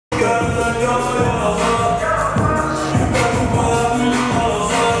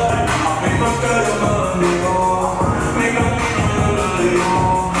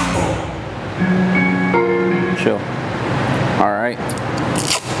Chill. All right.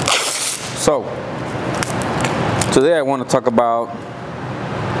 So today I want to talk about,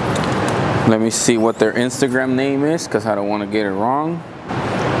 let me see what their Instagram name is because I don't want to get it wrong.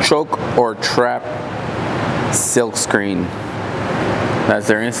 Choke or Trap Silkscreen. That's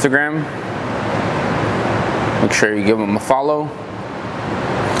their Instagram. Make sure you give them a follow.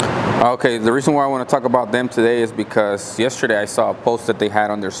 Okay, the reason why I want to talk about them today is because yesterday I saw a post that they had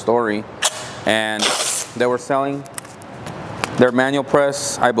on their story, and they were selling their manual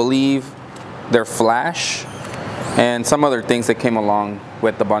press, I believe, their flash, and some other things that came along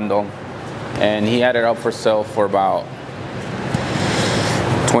with the bundle. And he had it up for sale for about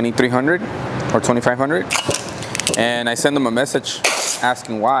 $2,300 or $2,500. And I sent him a message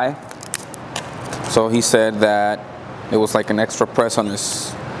asking why. So he said that it was like an extra press on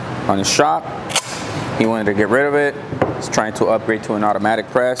his shop. He wanted to get rid of it. He's trying to upgrade to an automatic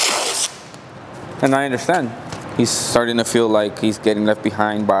press. And I understand. He's starting to feel like he's getting left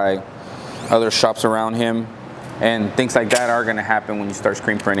behind by other shops around him. And things like that are gonna happen when you start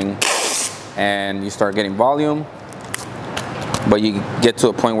screen printing and you start getting volume. But you get to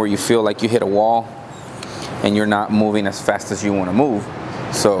a point where you feel like you hit a wall and you're not moving as fast as you wanna move.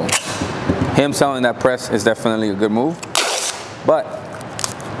 So him selling that press is definitely a good move. But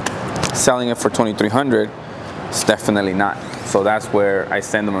selling it for $2,300 is definitely not. So that's where I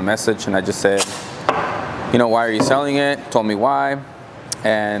send him a message and I just said, you know, why are you selling it? Told me why.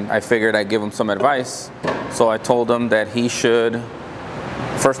 And I figured I'd give him some advice. So I told him that he should,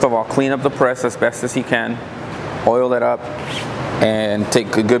 first of all, clean up the press as best as he can, oil it up, and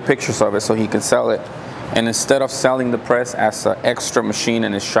take good pictures of it so he can sell it. And instead of selling the press as an extra machine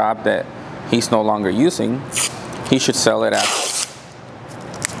in his shop that he's no longer using, he should sell it as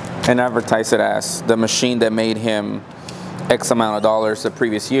and advertise it as the machine that made him X amount of dollars the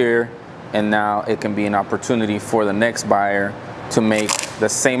previous year, and now it can be an opportunity for the next buyer to make the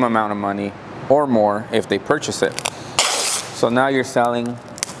same amount of money or more if they purchase it. So now you're selling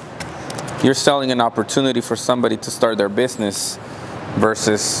an opportunity for somebody to start their business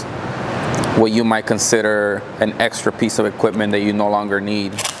versus what you might consider an extra piece of equipment that you no longer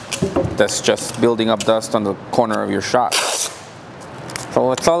need, that's just building up dust on the corner of your shop.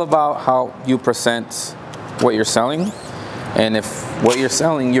 So it's all about how you present what you're selling. And if what you're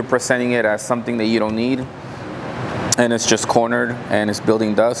selling, you're presenting it as something that you don't need and it's just cornered and it's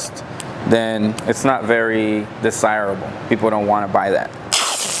building dust, then it's not very desirable. People don't want to buy that.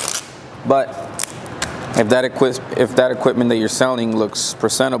 But if that equipment that you're selling looks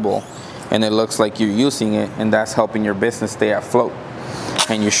presentable and it looks like you're using it and that's helping your business stay afloat,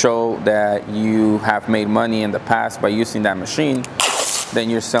 and you show that you have made money in the past by using that machine, then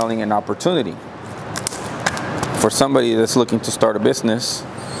you're selling an opportunity for somebody that's looking to start a business.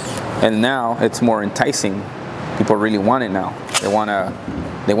 And now it's more enticing. People really want it now. They want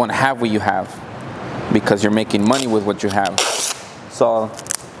to have what you have because you're making money with what you have. So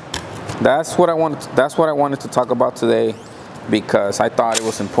that's what I wanted to talk about today, because I thought it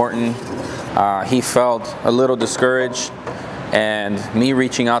was important. He felt a little discouraged, and me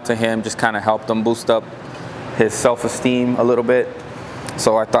reaching out to him just kind of helped him boost up his self-esteem a little bit.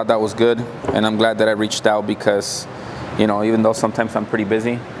 So I thought that was good, and I'm glad that I reached out because, you know, even though sometimes I'm pretty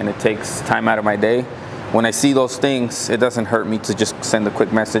busy and it takes time out of my day, when I see those things, it doesn't hurt me to just send a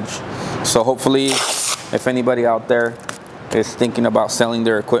quick message. So hopefully, if anybody out there is thinking about selling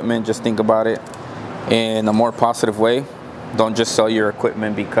their equipment, just think about it in a more positive way. Don't just sell your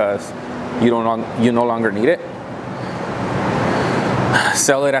equipment because you no longer need it.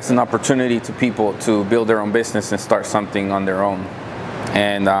 Sell it as an opportunity to people to build their own business and start something on their own.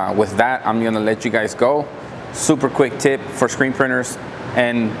 And with that, I'm gonna let you guys go. Super quick tip for screen printers.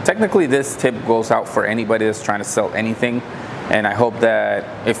 And technically this tip goes out for anybody that's trying to sell anything. And I hope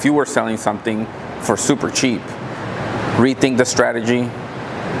that if you were selling something for super cheap, rethink the strategy,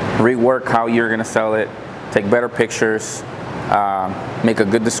 rework how you're gonna sell it, take better pictures, make a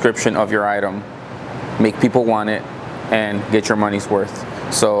good description of your item, make people want it, and get your money's worth.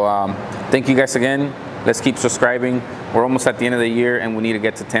 So thank you guys again. Let's keep subscribing. We're almost at the end of the year and we need to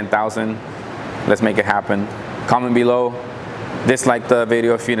get to 10,000. Let's make it happen. Comment below. Dislike the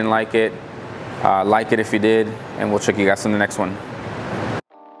video if you didn't like it. Like it if you did. And we'll check you guys in the next one.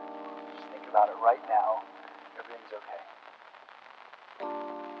 Just think about it right now. Everything's okay.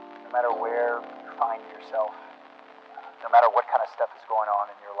 No matter where you find yourself, no matter what kind of stuff is going on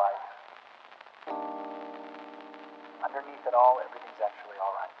in your life, underneath it all, everything's actually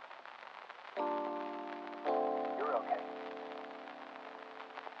all right.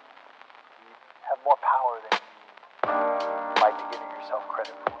 more power than you might be giving yourself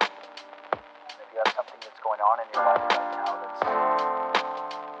credit for. If you have something that's going on in your life right now